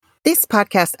This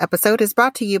podcast episode is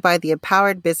brought to you by the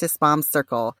Empowered Business Moms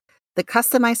Circle, the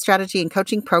customized strategy and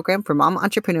coaching program for mom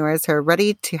entrepreneurs who are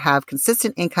ready to have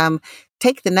consistent income,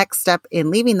 take the next step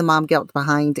in leaving the mom guilt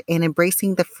behind, and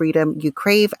embracing the freedom you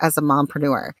crave as a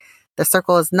mompreneur. The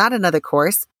Circle is not another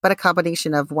course, but a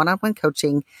combination of one-on-one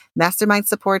coaching, mastermind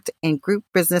support, and group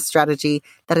business strategy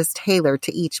that is tailored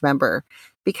to each member.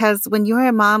 Because when you're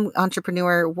a mom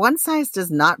entrepreneur, one size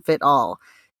does not fit all.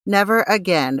 Never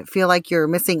again feel like you're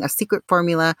missing a secret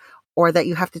formula or that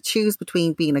you have to choose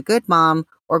between being a good mom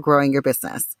or growing your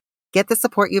business. Get the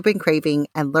support you've been craving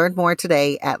and learn more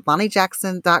today at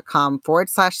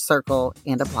LonnieJackson.com/circle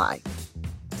and apply.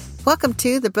 Welcome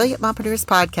to the Brilliant Mompreneurs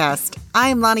Podcast.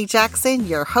 I'm Lonnie Jackson,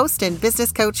 your host and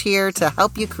business coach here to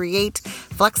help you create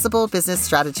flexible business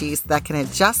strategies that can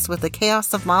adjust with the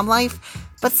chaos of mom life,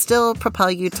 but still propel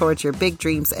you towards your big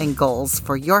dreams and goals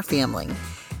for your family.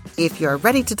 If you're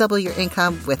ready to double your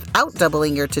income without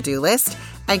doubling your to-do list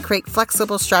and create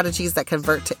flexible strategies that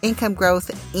convert to income growth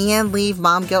and leave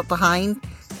mom guilt behind,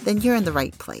 then you're in the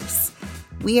right place.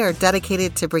 We are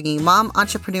dedicated to bringing mom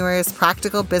entrepreneurs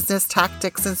practical business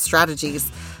tactics and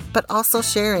strategies, but also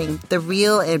sharing the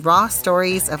real and raw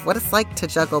stories of what it's like to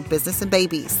juggle business and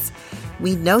babies.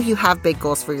 We know you have big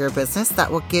goals for your business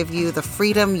that will give you the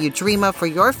freedom you dream of for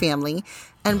your family,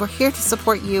 and we're here to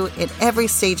support you in every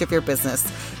stage of your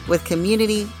business with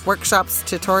community, workshops,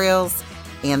 tutorials,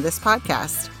 and this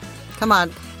podcast. Come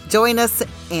on, join us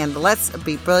and let's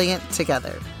be brilliant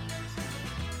together.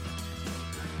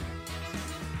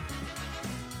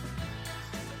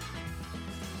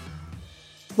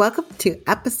 Welcome to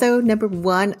episode number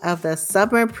 1 of the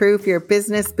Summer Proof Your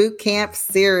Business Bootcamp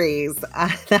series.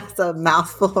 That's a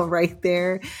mouthful right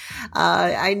there.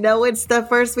 I know it's the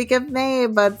first week of May,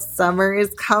 but summer is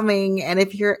coming. And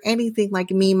if you're anything like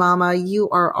me, mama, you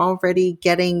are already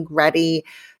getting ready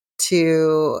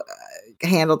to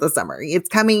handle the summer. It's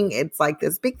coming. It's like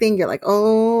this big thing. You're like,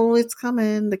 oh, it's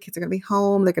coming. The kids are going to be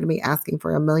home. They're going to be asking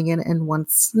for 1,000,001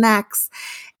 snacks,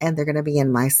 and they're going to be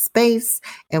in my space.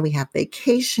 And we have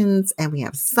vacations, and we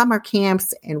have summer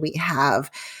camps, and we have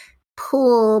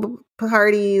pool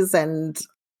parties and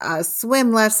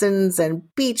swim lessons and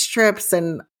beach trips,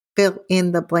 and fill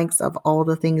in the blanks of all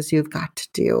the things you've got to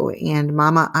do. And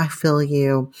mama, I feel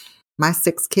you. My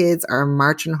 6 kids are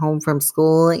marching home from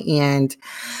school, and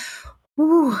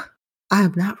I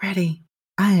am not ready.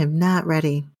 I am not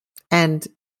ready. And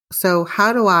so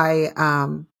how do I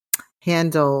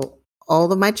handle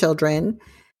all of my children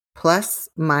plus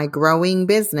my growing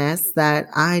business that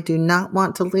I do not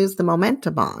want to lose the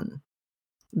momentum on?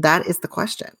 That is the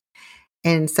question.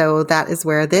 And so that is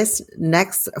where this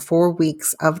next 4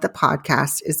 weeks of the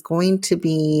podcast is going to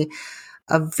be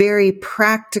a very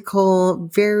practical,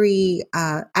 very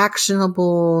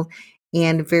actionable,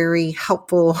 and very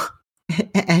helpful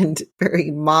and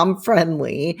very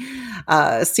mom-friendly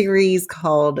series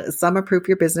called Summer Proof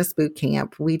Your Business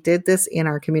Bootcamp. We did this in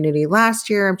our community last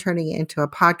year. I'm turning it into a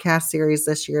podcast series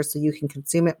this year so you can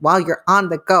consume it while you're on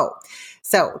the go.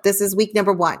 So this is week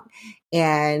number 1,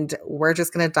 and we're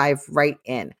just going to dive right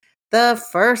in. The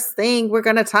first thing we're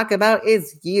going to talk about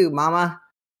is you, mama.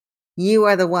 You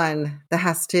are the one that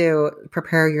has to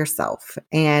prepare yourself,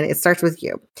 and it starts with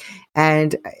you.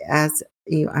 And as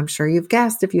I'm sure you've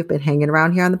guessed, if you've been hanging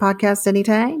around here on the podcast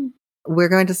anytime, we're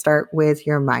going to start with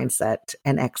your mindset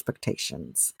and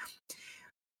expectations.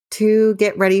 To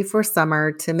get ready for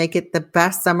summer, to make it the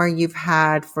best summer you've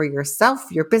had for yourself,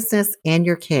 your business, and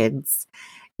your kids,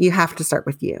 you have to start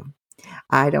with you.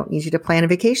 I don't need you to plan a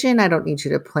vacation. I don't need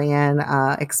you to plan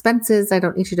expenses. I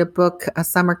don't need you to book a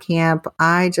summer camp.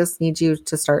 I just need you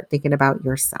to start thinking about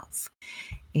yourself.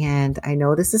 And I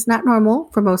know this is not normal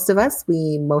for most of us.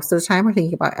 We, most of the time, are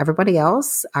thinking about everybody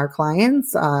else, our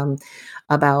clients,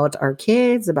 about our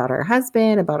kids, about our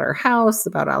husband, about our house,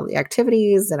 about all the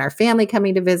activities and our family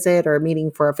coming to visit or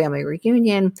meeting for a family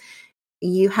reunion.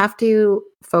 You have to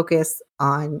focus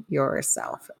on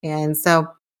yourself. And so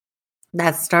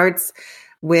that starts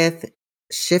with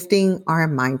shifting our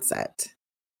mindset.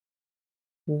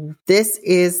 This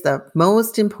is the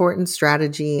most important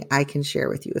strategy I can share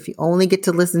with you. If you only get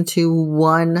to listen to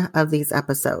one of these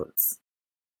episodes,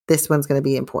 this one's going to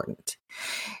be important.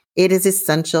 It is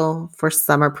essential for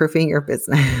summer-proofing your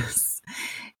business.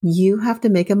 You have to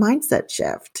make a mindset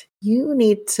shift. You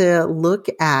need to look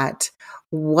at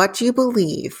what you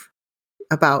believe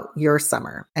about your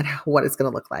summer and what it's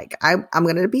going to look like. I'm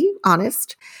going to be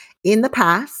honest. In the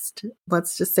past,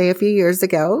 let's just say a few years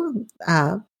ago,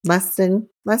 less than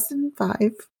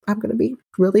 5, I'm going to be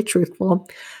really truthful.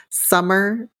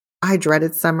 Summer, I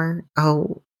dreaded summer.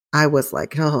 Oh, I was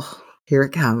like, oh, here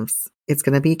it comes. It's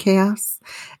going to be chaos.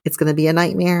 It's going to be a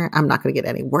nightmare. I'm not going to get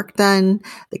any work done.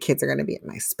 The kids are going to be in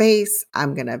my space.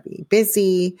 I'm going to be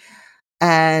busy.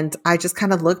 And I just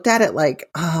kind of looked at it like,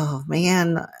 oh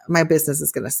man, my business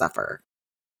is going to suffer.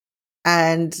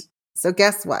 And so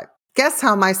guess what? Guess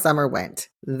how my summer went?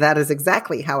 That is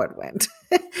exactly how it went.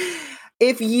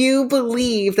 If you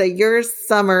believe that your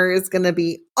summer is going to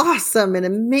be awesome and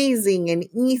amazing and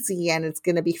easy and it's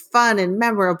going to be fun and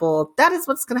memorable, that is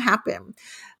what's going to happen.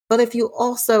 But if you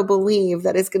also believe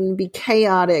that it's going to be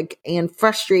chaotic and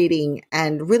frustrating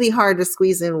and really hard to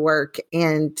squeeze in work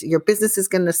and your business is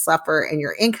going to suffer and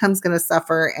your income's going to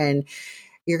suffer and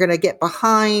you're going to get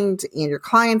behind and your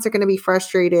clients are going to be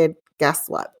frustrated, guess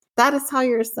what? That is how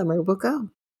your summer will go.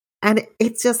 And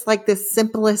it's just like the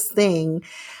simplest thing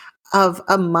of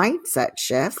a mindset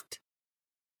shift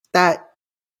that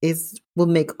will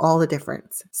make all the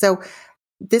difference. So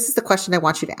this is the question I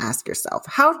want you to ask yourself.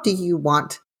 How do you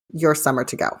want your summer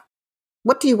to go?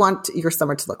 What do you want your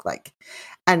summer to look like?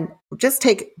 And just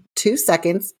take 2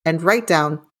 seconds and write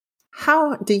down,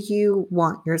 how do you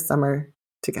want your summer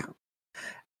to go?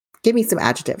 Give me some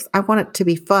adjectives. I want it to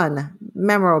be fun,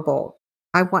 memorable.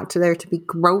 I want there to be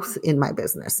growth in my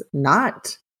business,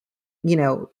 not,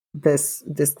 this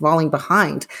falling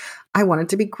behind. I want it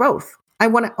to be growth. I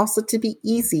want it also to be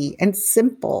easy and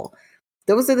simple.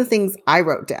 Those are the things I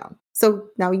wrote down. So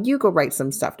now you go write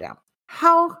some stuff down.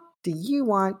 How do you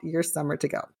want your summer to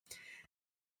go?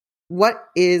 What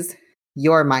is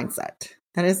your mindset?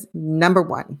 That is number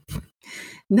 1.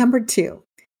 Number 2,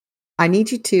 I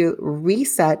need you to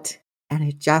reset and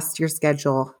adjust your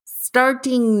schedule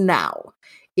starting now.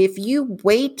 If you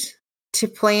wait to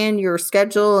plan your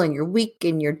schedule and your week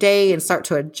and your day and start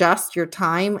to adjust your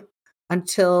time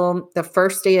until the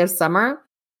first day of summer,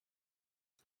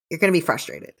 you're going to be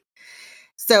frustrated.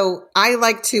 So I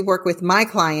like to work with my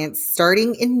clients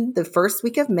starting in the first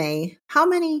week of May. How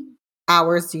many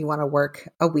hours do you want to work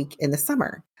a week in the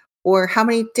summer? Or how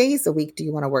many days a week do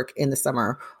you want to work in the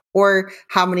summer? Or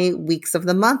how many weeks of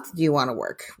the month do you want to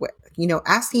work with?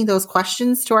 Asking those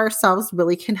questions to ourselves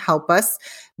really can help us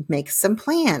make some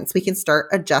plans. We can start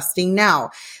adjusting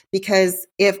now. Because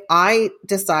if I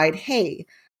decide, hey,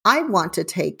 I want to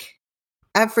take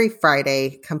every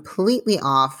Friday completely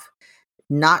off,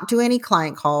 not do any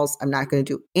client calls. I'm not going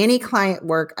to do any client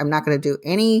work. I'm not going to do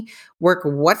any work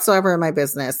whatsoever in my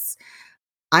business.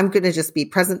 I'm going to just be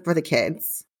present for the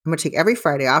kids. I'm going to take every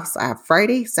Friday off. So I have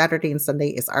Friday, Saturday, and Sunday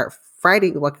is our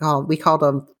Friday. We call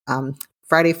them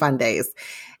Friday fun days.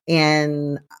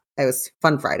 And it was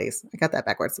fun Fridays. I got that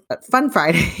backwards. But fun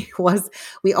Friday was,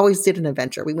 we always did an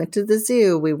adventure. We went to the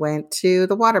zoo. We went to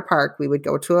the water park. We would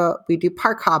go we do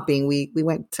park hopping. We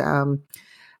went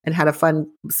and had a fun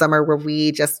summer where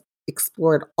we just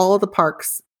explored all the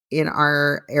parks in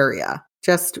our area.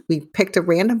 We picked a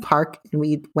random park and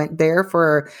we went there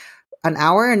for an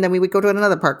hour, and then we would go to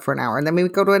another park for an hour, and then we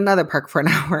would go to another park for an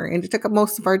hour, and it took up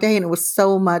most of our day, and it was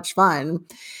so much fun.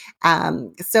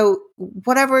 So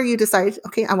whatever you decide,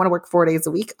 okay, I want to work 4 days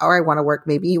a week, or I want to work,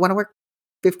 maybe you want to work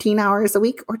 15 hours a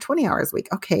week or 20 hours a week.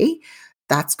 Okay,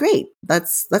 that's great.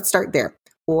 Let's start there.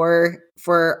 Or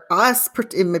for us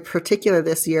in particular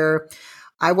this year,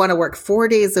 I want to work 4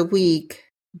 days a week,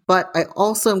 but I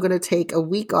also am going to take a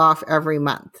week off every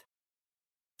month.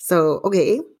 So,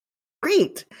 okay,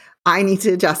 great. I need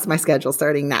to adjust my schedule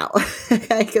starting now,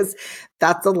 because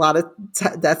that's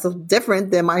that's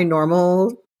different than my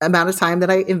normal amount of time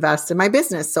that I invest in my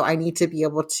business. So I need to be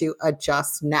able to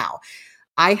adjust now.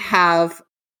 I have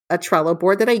a Trello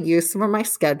board that I use for my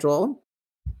schedule.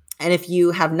 And if you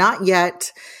have not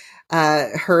yet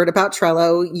heard about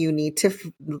Trello, you need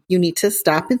to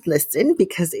stop and listen,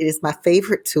 because it is my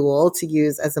favorite tool to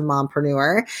use as a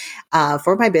mompreneur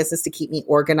for my business, to keep me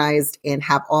organized and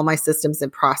have all my systems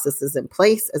and processes in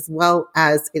place, as well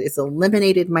as it has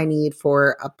eliminated my need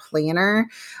for a planner,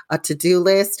 a to-do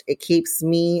list. It keeps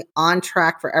me on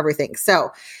track for everything.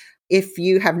 So if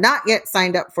you have not yet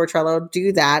signed up for Trello,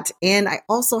 do that. And I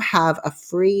also have a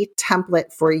free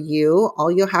template for you.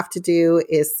 All you'll have to do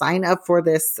is sign up for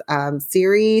this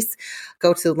series.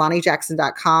 Go to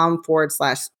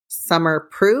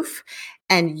LonnieJackson.com/summerproof,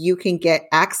 and you can get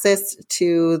access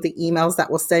to the emails that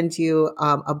will send you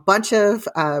a bunch of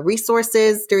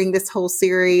resources during this whole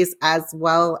series, as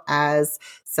well as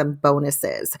some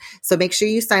bonuses. So make sure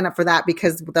you sign up for that,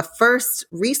 because the first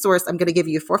resource I'm going to give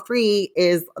you for free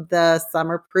is the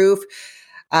Summer Proof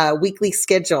weekly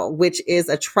schedule, which is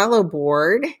a Trello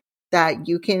board that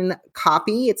you can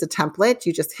copy. It's a template.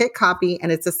 You just hit copy,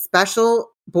 and it's a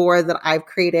special board that I've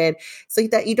created so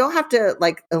that you don't have to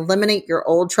like eliminate your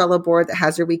old Trello board that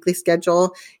has your weekly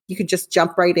schedule. You can just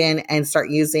jump right in and start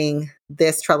using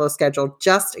this Trello schedule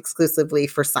just exclusively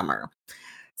for summer.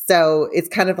 So it's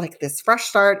kind of like this fresh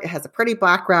start. It has a pretty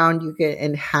background.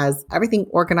 And has everything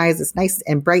organized. It's nice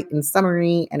and bright and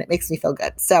summery, and it makes me feel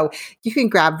good. So you can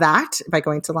grab that by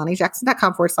going to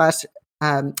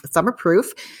LonnieJackson.com/summerproof.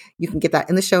 You can get that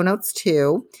in the show notes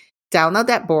too. Download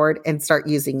that board and start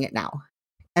using it now.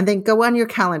 And then go on your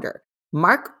calendar.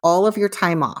 Mark all of your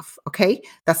time off. Okay.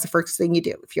 That's the first thing you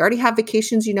do. If you already have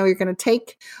vacations, you know you're going to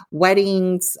take,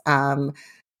 weddings,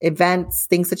 events,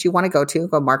 things that you want to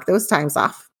go mark those times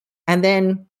off. And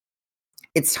then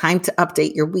it's time to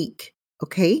update your week.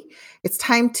 Okay. It's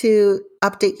time to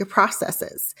update your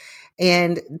processes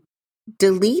and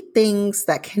delete things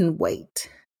that can wait.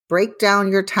 Break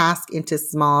down your task into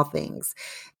small things.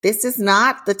 This is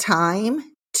not the time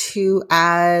to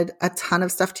add a ton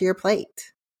of stuff to your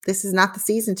plate. This is not the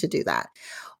season to do that.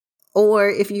 Or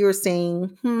if you're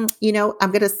saying, I'm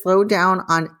going to slow down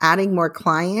on adding more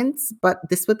clients, but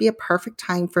this would be a perfect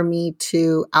time for me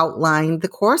to outline the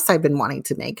course I've been wanting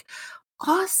to make.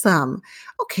 Awesome.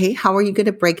 Okay. How are you going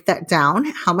to break that down?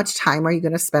 How much time are you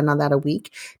going to spend on that a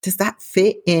week? Does that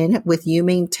fit in with you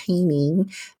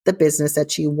maintaining the business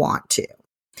that you want to?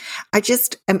 I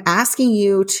just am asking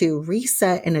you to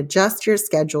reset and adjust your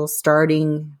schedule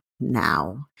starting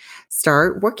now.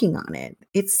 Start working on it.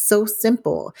 It's so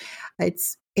simple.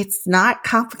 It's not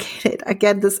complicated.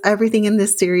 Again, everything in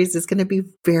this series is going to be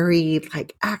very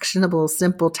like actionable,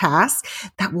 simple tasks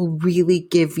that will really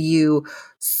give you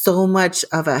so much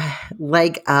of a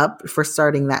leg up for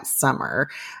starting that summer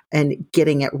and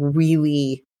getting it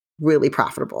really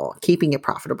profitable, keeping it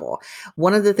profitable.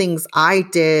 One of the things I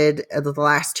did the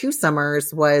last 2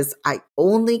 summers was I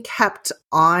only kept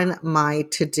on my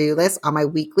to-do list, on my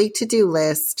weekly to-do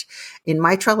list in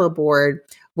my Trello board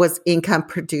was income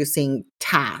producing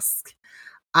tasks.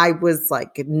 I was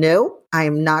like, no, I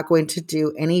am not going to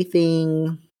do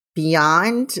anything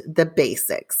beyond the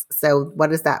basics. So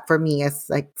what is that for me? It's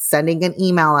like sending an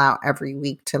email out every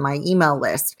week to my email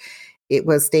list. It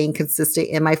was staying consistent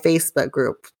in my Facebook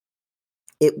group.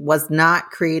 It was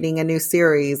not creating a new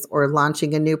series or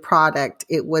launching a new product.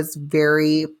 It was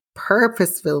very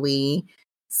purposefully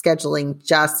scheduling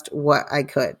just what I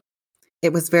could.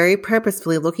 It was very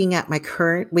purposefully looking at my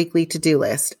current weekly to-do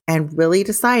list and really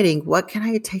deciding what can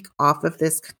I take off of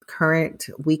this current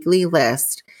weekly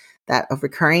list that a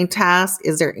recurring task.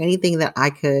 Is there anything that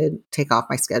I could take off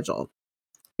my schedule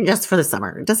just for the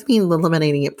summer? It doesn't mean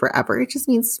eliminating it forever. It just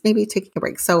means maybe taking a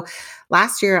break. So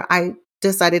last year I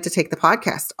decided to take the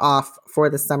podcast off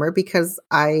for the summer because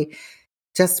I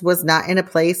just was not in a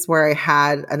place where I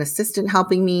had an assistant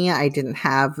helping me. I didn't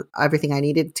have everything I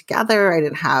needed together. I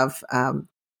didn't have a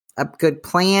good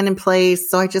plan in place.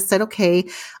 So I just said, okay,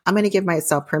 I'm going to give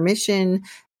myself permission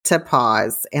to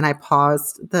pause. And I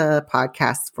paused the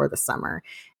podcast for the summer.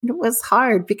 And it was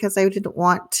hard because I didn't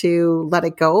want to let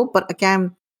it go. But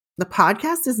again, the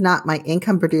podcast is not my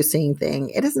income producing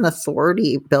thing. It is an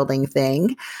authority building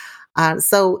thing.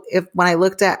 So when I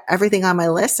looked at everything on my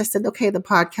list, I said, okay, the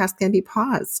podcast can be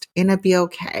paused and it'll be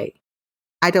okay.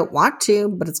 I don't want to,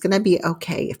 but it's going to be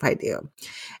okay if I do.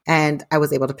 And I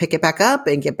was able to pick it back up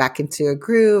and get back into a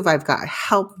groove. I've got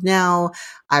help now.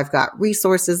 I've got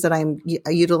resources that I'm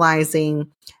utilizing.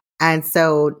 And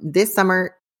so this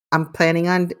summer, I'm planning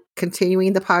on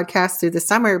continuing the podcast through the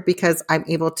summer because I'm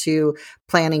able to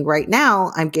planning right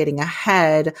now. I'm getting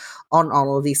ahead on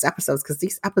all of these episodes because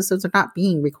these episodes are not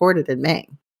being recorded in May.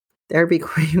 They're being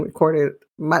recorded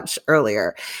much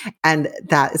earlier. And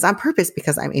that is on purpose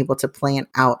because I'm able to plan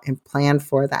out and plan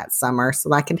for that summer so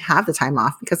that I can have the time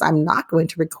off because I'm not going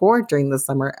to record during the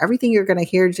summer. Everything you're going to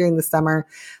hear during the summer,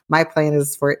 my plan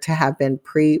is for it to have been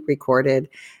pre-recorded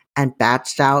and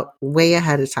batched out way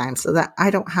ahead of time so that I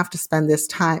don't have to spend this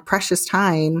precious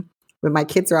time when my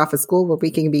kids are off at school where we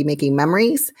can be making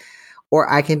memories or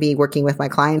I can be working with my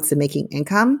clients and making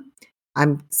income.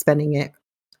 I'm spending it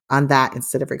on that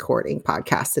instead of recording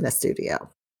podcasts in a studio.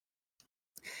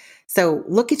 So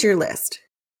look at your list.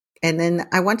 And then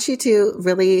I want you to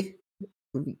really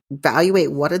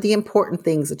evaluate what are the important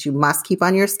things that you must keep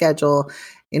on your schedule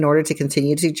in order to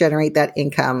continue to generate that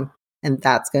income. And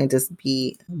that's going to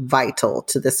be vital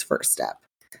to this first step.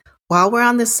 While we're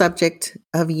on the subject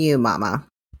of you, Mama,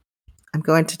 I'm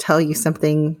going to tell you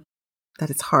something that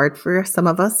is hard for some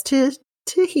of us to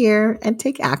hear and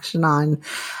take action on,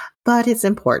 but it's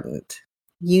important.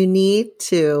 You need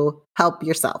to help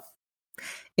yourself.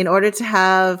 In order to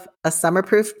have a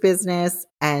summer-proof business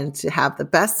and to have the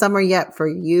best summer yet for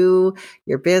you,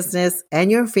 your business,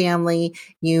 and your family,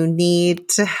 you need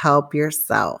to help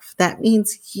yourself. That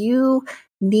means you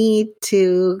need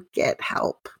to get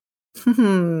help.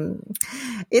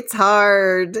 It's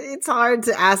hard. It's hard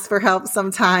to ask for help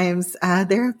sometimes.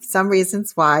 There are some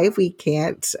reasons why we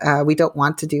can't, we don't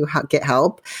want to get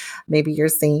help. Maybe you're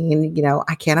saying,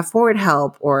 I can't afford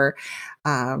help, or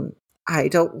I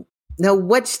don't know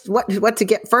what to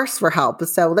get first for help.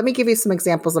 So let me give you some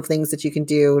examples of things that you can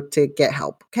do to get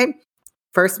help. Okay.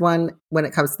 First one, when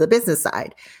it comes to the business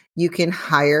side, you can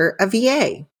hire a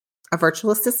VA, a virtual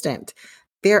assistant.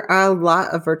 There are a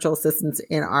lot of virtual assistants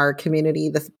in our community,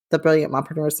 the Brilliant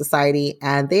Mompreneur Society,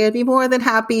 and they would be more than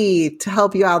happy to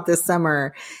help you out this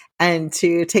summer and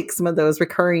to take some of those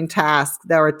recurring tasks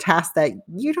that are tasks that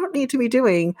you don't need to be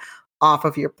doing off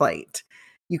of your plate.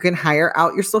 You can hire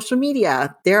out your social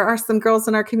media. There are some girls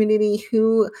in our community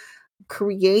who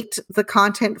create the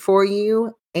content for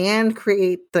you and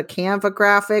create the Canva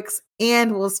graphics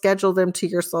and will schedule them to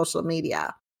your social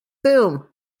media. Boom,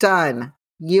 done.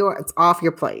 It's off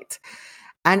your plate.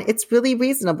 And it's really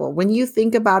reasonable. When you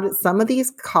think about it, some of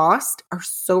these costs are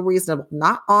so reasonable.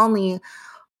 Not only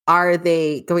are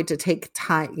they going to take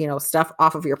time, stuff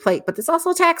off of your plate, but there's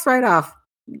also a tax write-off.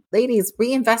 Ladies,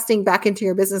 reinvesting back into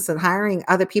your business and hiring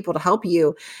other people to help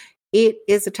you, it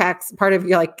is a tax part of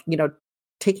your,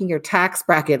 taking your tax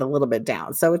bracket a little bit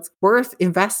down. So it's worth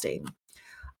investing.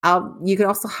 You can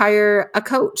also hire a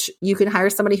coach. You can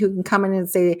hire somebody who can come in and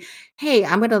say, hey,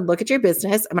 I'm going to look at your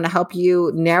business. I'm going to help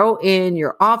you narrow in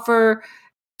your offer,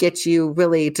 get you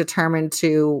really determined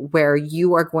to where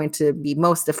you are going to be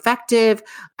most effective.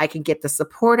 I can get the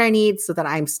support I need so that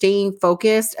I'm staying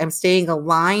focused. I'm staying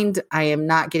aligned. I am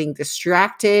not getting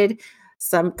distracted.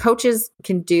 Some coaches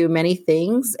can do many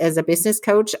things. As a business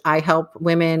coach, I help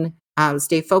women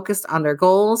stay focused on their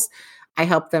goals. I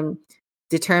help them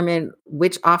determine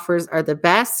which offers are the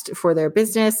best for their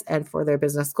business and for their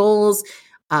business goals.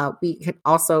 We can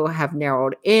also have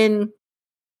narrowed in.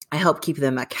 I help keep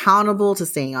them accountable to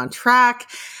staying on track,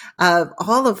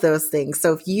 all of those things.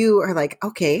 So if you are like,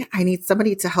 okay, I need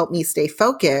somebody to help me stay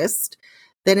focused,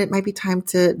 then it might be time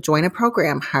to join a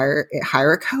program, hire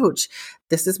a coach.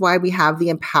 This is why we have the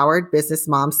Empowered Business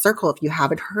Mom Circle. If you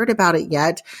haven't heard about it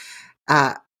yet,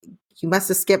 you must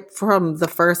have skipped from the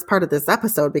first part of this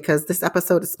episode, because this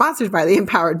episode is sponsored by the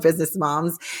Empowered Business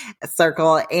Moms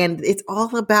Circle. And it's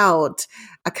all about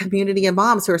a community of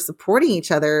moms who are supporting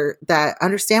each other, that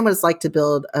understand what it's like to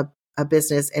build a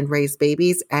business and raise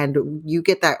babies. And you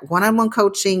get that one-on-one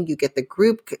coaching, you get the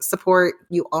group support,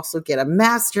 you also get a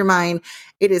mastermind.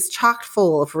 It is chock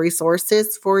full of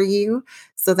resources for you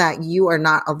so that you are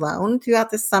not alone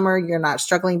throughout the summer. You're not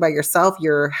struggling by yourself.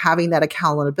 You're having that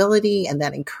accountability and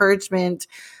that encouragement.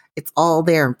 It's all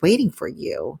there waiting for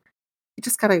you. You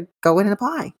just got to go in and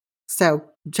apply. So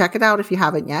check it out if you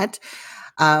haven't yet.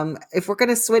 If we're going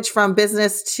to switch from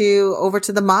business over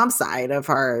to the mom side of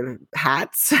our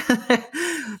hats,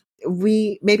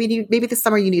 maybe this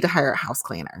summer you need to hire a house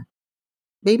cleaner.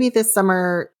 Maybe this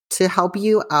summer, to help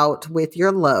you out with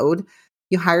your load,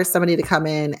 you hire somebody to come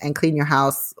in and clean your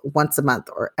house once a month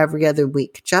or every other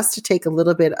week, just to take a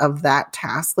little bit of that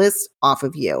task list off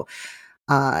of you.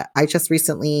 I just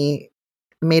recently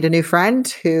made a new friend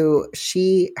who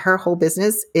her whole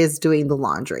business is doing the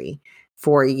laundry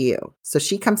for you. So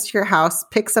she comes to your house,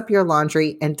 picks up your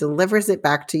laundry, and delivers it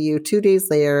back to you 2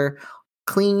 days later,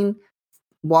 clean,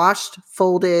 washed,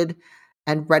 folded,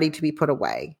 and ready to be put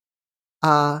away.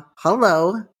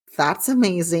 Hello, that's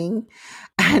amazing.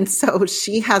 And so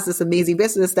she has this amazing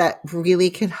business that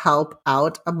really can help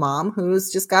out a mom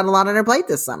who's just got a lot on her plate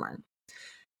this summer.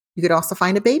 You could also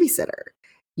find a babysitter.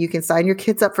 You can sign your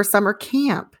kids up for summer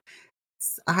camp.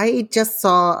 I just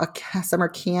saw a summer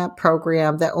camp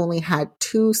program that only had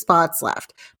 2 spots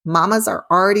left. Mamas are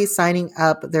already signing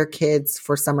up their kids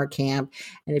for summer camp.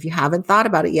 And if you haven't thought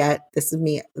about it yet, this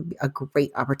is a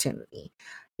great opportunity.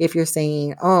 If you're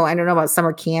saying, oh, I don't know about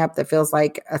summer camp, that feels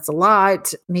like it's a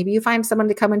lot, maybe you find someone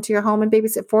to come into your home and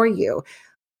babysit for you.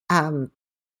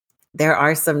 There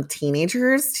are some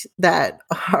teenagers that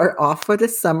are off for the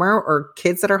summer, or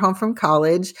kids that are home from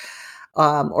college,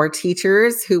 or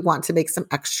teachers who want to make some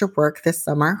extra work this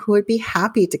summer, who would be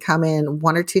happy to come in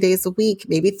 1 or 2 days a week,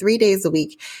 maybe 3 days a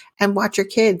week, and watch your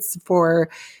kids for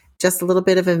just a little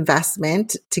bit of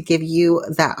investment to give you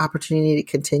that opportunity to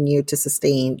continue to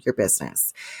sustain your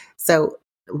business. So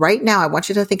right now, I want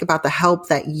you to think about the help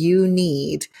that you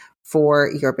need for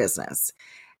your business.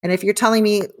 And if you're telling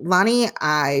me, Lonnie,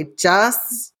 I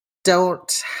just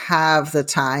don't have the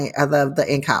time, the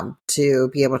income to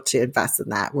be able to invest in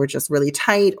that. We're just really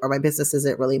tight, or my business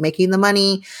isn't really making the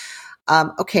money.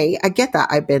 Okay, I get that.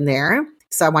 I've been there.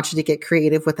 So I want you to get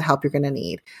creative with the help you're going to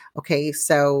need. Okay,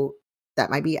 so that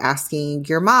might be asking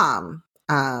your mom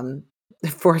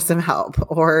for some help,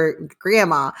 or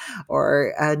grandma,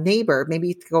 or a neighbor,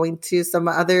 maybe going to some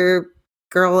other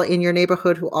girl in your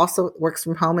neighborhood who also works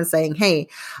from home and saying, hey,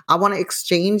 I want to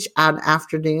exchange an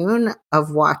afternoon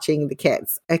of watching the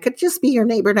kids. It could just be your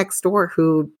neighbor next door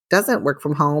who doesn't work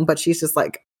from home, but she's just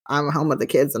like, I'm home with the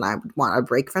kids and I want a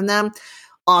break from them.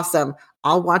 Awesome.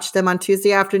 I'll watch them on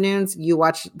Tuesday afternoons. You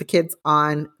watch the kids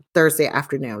on Thursday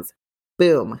afternoons.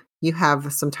 Boom. You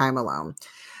have some time alone.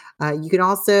 You can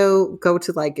also go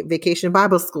to like vacation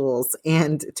Bible schools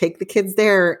and take the kids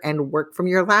there and work from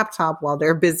your laptop while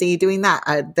they're busy doing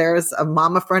that. There's a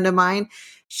mama friend of mine.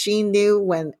 She knew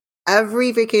when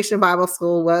every vacation Bible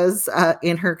school was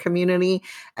in her community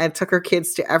and took her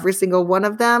kids to every single one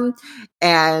of them.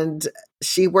 And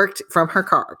she worked from her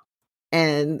car.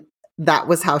 And that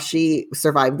was how she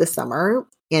survived the summer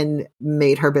and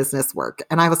made her business work.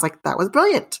 And I was like, that was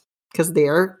brilliant, because they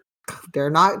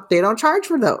don't charge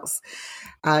for those.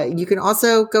 You can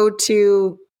also go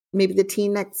to maybe the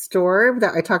teen next door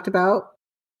that I talked about.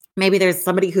 Maybe there's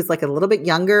somebody who's like a little bit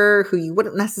younger who you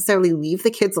wouldn't necessarily leave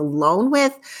the kids alone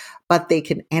with, but they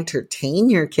can entertain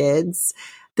your kids.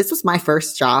 This was my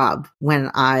first job when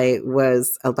I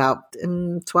was about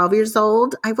 12 years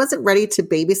old. I wasn't ready to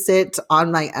babysit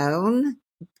on my own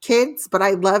kids, but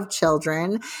I love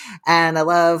children and I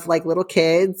love like little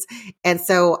kids. And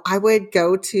so I would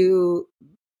go to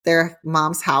their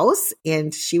mom's house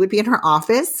and she would be in her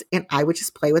office and I would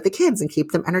just play with the kids and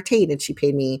keep them entertained. And she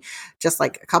paid me just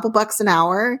like a couple bucks an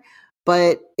hour.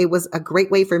 But it was a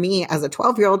great way for me as a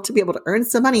 12-year-old to be able to earn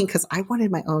some money, because I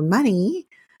wanted my own money.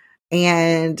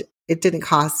 And it didn't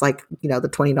cost like, the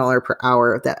 $20 per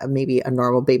hour that maybe a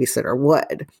normal babysitter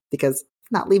would, because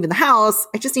I'm not leaving the house.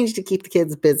 I just needed to keep the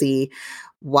kids busy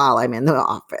while I'm in the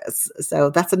office. So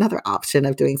that's another option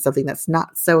of doing something that's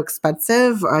not so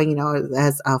expensive,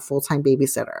 as a full-time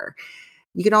babysitter.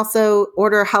 You can also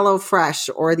order HelloFresh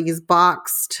or these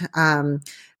boxed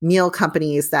meal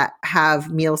companies that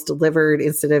have meals delivered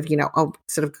instead of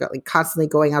constantly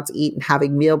going out to eat and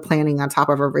having meal planning on top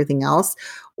of everything else.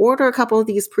 Order a couple of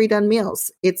these pre-done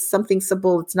meals. It's something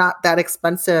simple. It's not that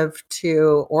expensive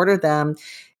to order them,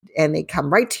 and they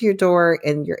come right to your door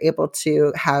and you're able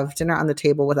to have dinner on the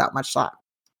table without much thought.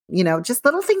 Just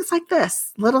little things like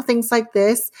this. Little things like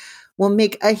this will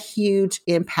make a huge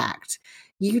impact.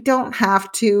 You don't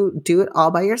have to do it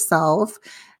all by yourself.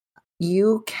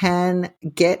 You can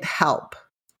get help.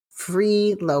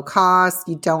 Free, low cost.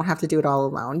 You don't have to do it all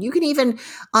alone. You can even,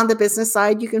 on the business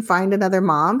side, you can find another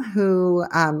mom who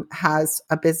has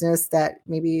a business that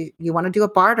maybe you want to do a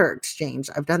barter exchange.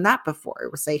 I've done that before.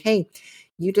 We'll say, hey,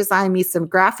 you design me some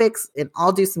graphics and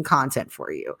I'll do some content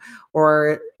for you,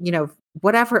 or,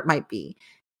 whatever it might be.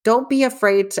 Don't be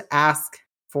afraid to ask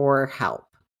for help,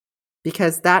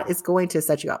 because that is going to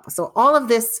set you up. So all of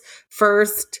this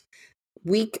first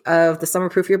week of the Summer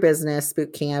Proof Your Business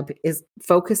Bootcamp is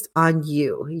focused on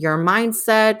you, your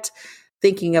mindset,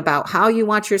 thinking about how you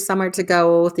want your summer to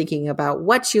go, thinking about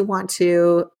what you want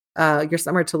to your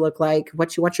summer to look like,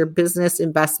 what you want your business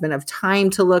investment of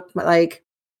time to look like,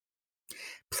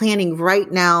 planning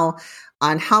right now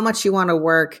on how much you want to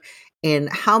work and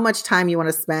how much time you want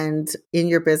to spend in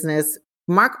your business.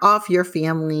 Mark off your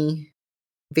family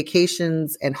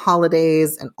vacations and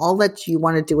holidays and all that you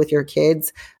want to do with your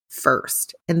kids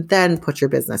first, and then put your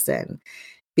business in,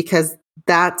 because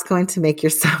that's going to make your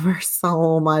summer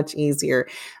so much easier.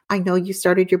 I know you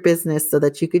started your business so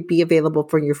that you could be available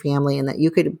for your family and that you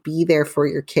could be there for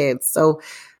your kids. So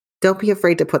don't be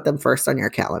afraid to put them first on your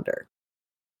calendar.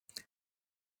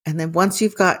 And then once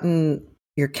you've gotten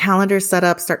your calendar set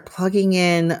up, start plugging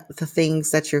in the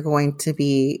things that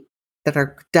that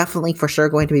are definitely for sure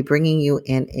going to be bringing you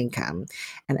in income.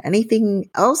 And anything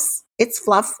else, it's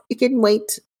fluff. It can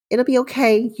wait. It'll be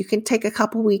okay. You can take a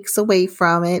couple weeks away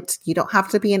from it. You don't have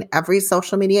to be in every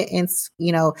social media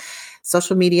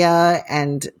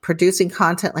and producing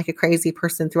content like a crazy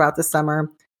person throughout the summer.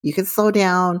 You can slow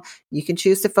down. You can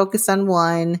choose to focus on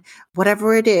one,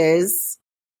 whatever it is.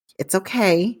 It's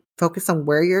okay. Focus on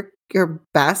where your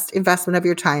best investment of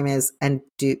your time is and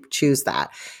choose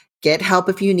that. Get help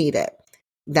if you need it.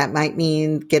 That might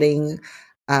mean getting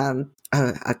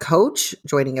a coach,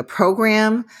 joining a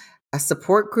program, a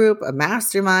support group, a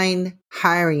mastermind,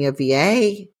 hiring a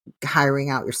VA, hiring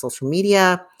out your social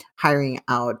media, hiring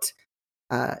out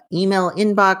email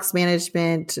inbox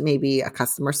management, maybe a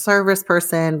customer service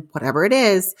person, whatever it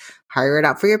is, hire it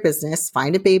out for your business,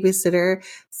 find a babysitter,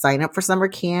 sign up for summer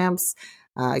camps,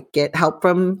 get help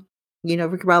from,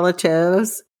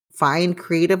 relatives, find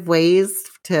creative ways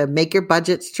to make your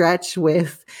budget stretch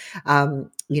with,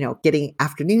 getting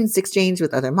afternoons exchange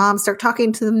with other moms. Start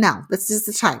talking to them now. This is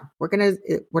the time.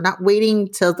 We're not waiting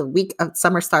till the week of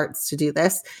summer starts to do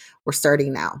this. We're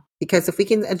starting now, because if we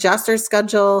can adjust our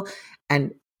schedule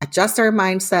and adjust our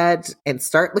mindset and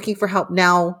start looking for help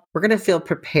now, we're going to feel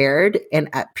prepared and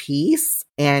at peace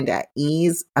and at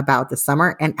ease about the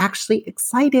summer, and actually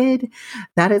excited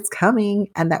that it's coming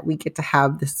and that we get to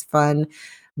have this fun,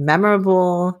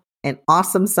 memorable, and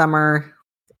awesome summer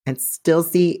and still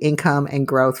see income and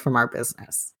growth from our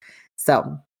business.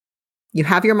 So you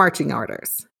have your marching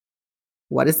orders.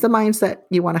 What is the mindset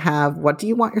you want to have? What do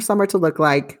you want your summer to look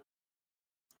like?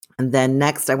 And then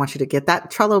next, I want you to get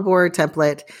that Trello board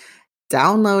template,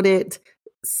 download it,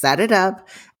 set it up,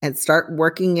 and start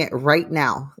working it right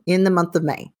now in the month of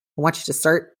May. I want you to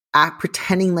start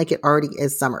pretending like it already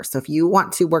is summer. So if you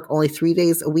want to work only 3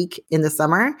 days a week in the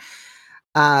summer,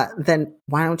 then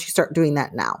why don't you start doing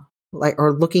that now?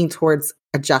 Or looking towards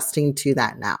adjusting to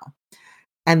that now.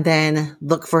 And then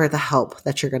look for the help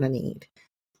that you're going to need.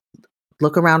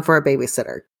 Look around for a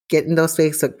babysitter. Get in those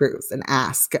Facebook groups and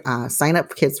ask. Sign up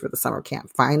for kids for the summer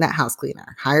camp. Find that house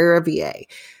cleaner. Hire a VA.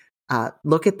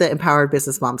 Look at the Empowered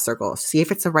Business Mom Circle. See if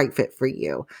it's a right fit for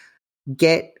you.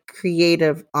 Get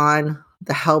creative on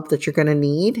the help that you're going to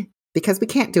need, because we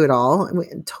can't do it all.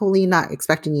 We're totally not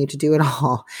expecting you to do it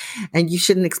all. And you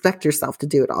shouldn't expect yourself to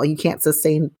do it all. You can't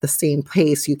sustain the same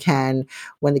pace you can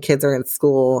when the kids are in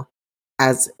school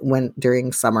as when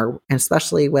during summer, and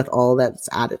especially with all that's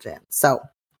added in. So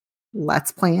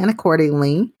let's plan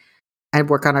accordingly and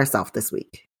work on ourselves this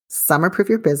week. Summer Proof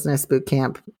Your Business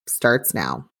Bootcamp starts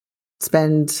now.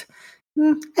 Spend,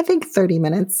 I think, 30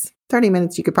 minutes. 30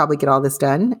 minutes, you could probably get all this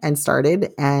done and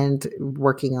started and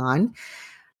working on.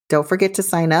 Don't forget to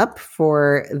sign up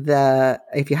for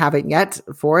if you haven't yet,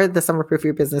 for the Summer Proof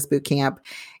Your Business Bootcamp.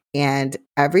 And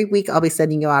every week I'll be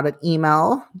sending you out an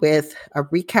email with a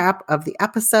recap of the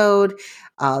episode,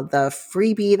 the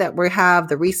freebie that we have,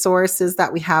 the resources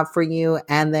that we have for you,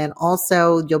 and then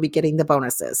also you'll be getting the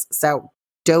bonuses. So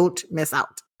don't miss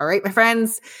out. All right, my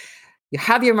friends, you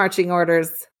have your marching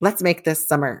orders. Let's make this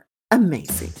summer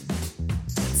amazing.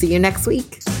 See you next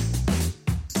week.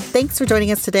 Thanks for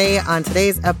joining us today on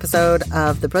today's episode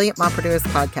of the Brilliant Mompreneurs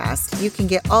podcast. You can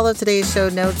get all of today's show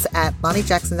notes at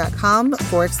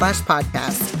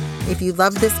lonniejackson.com/podcast. If you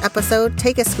love this episode,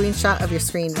 take a screenshot of your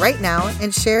screen right now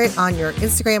and share it on your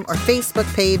Instagram or Facebook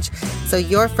page so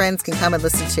your friends can come and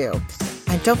listen too.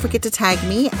 And don't forget to tag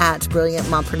me at Brilliant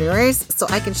Mompreneurs so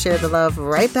I can share the love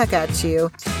right back at you.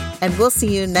 And we'll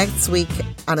see you next week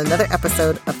on another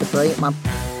episode of the Brilliant Mom